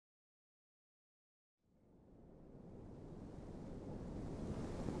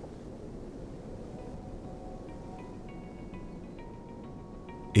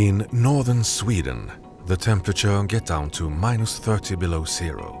In northern Sweden, the temperature gets down to -30 below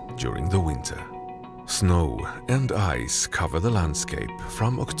zero during the winter. Snow and ice cover the landscape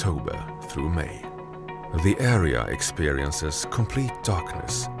from October through May. The area experiences complete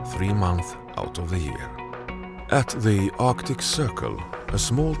darkness 3 months out of the year. At the Arctic Circle, a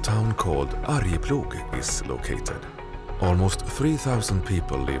small town called Arjeplog is located. Almost 3,000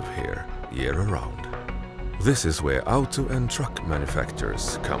 people live here year-round. This is where auto and truck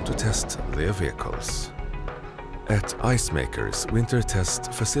manufacturers come to test their vehicles. At ice makers' winter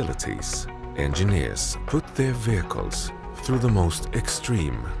test facilities, engineers put their vehicles through the most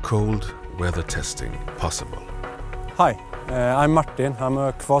extreme cold weather testing possible. Hi, I'm Martin. I'm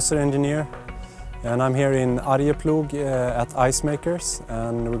a Kvaser engineer and I'm here in Arjeplog at ice makers,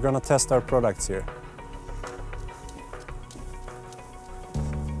 and we're going to test our products here.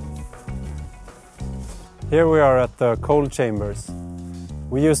 Here we are at the cold chambers.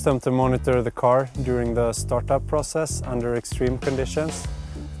 We use them to monitor the car during the startup process under extreme conditions.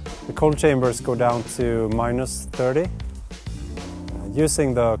 The cold chambers go down to -30.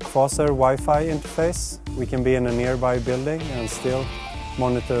 Using the Kvaser Wi-Fi interface, we can be in a nearby building and still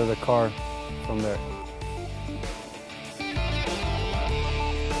monitor the car from there.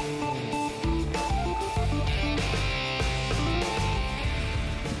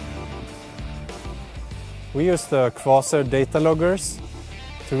 We use the Kvaser data loggers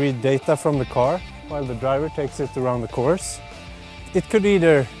to read data from the car while the driver takes it around the course. It could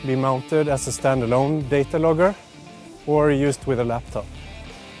either be mounted as a standalone data logger or used with a laptop.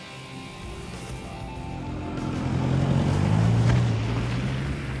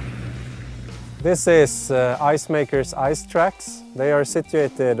 This is ice makers' ice tracks. They are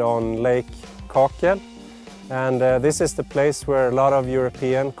situated on Lake Kakel, and this is the place where a lot of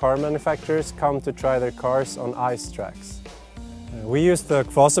European car manufacturers come to try their cars on ice tracks. We use the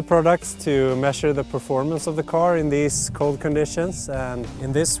Kvaser products to measure the performance of the car in these cold conditions, and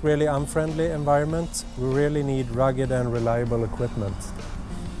in this really unfriendly environment we really need rugged and reliable equipment.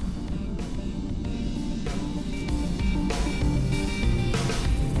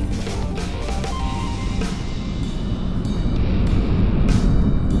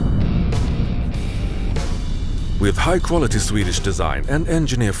 With high-quality Swedish design and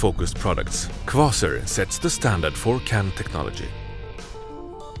engineer-focused products, Kvaser sets the standard for CAN technology.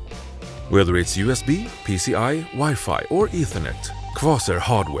 Whether it's USB, PCI, Wi-Fi or Ethernet, Kvaser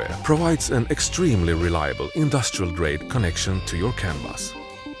hardware provides an extremely reliable industrial-grade connection to your CAN bus.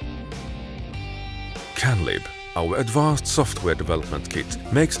 CANlib, our advanced software development kit,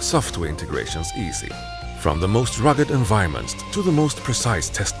 makes software integrations easy. From the most rugged environments to the most precise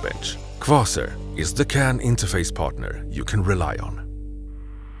test bench, Kvaser is the CAN interface partner you can rely on.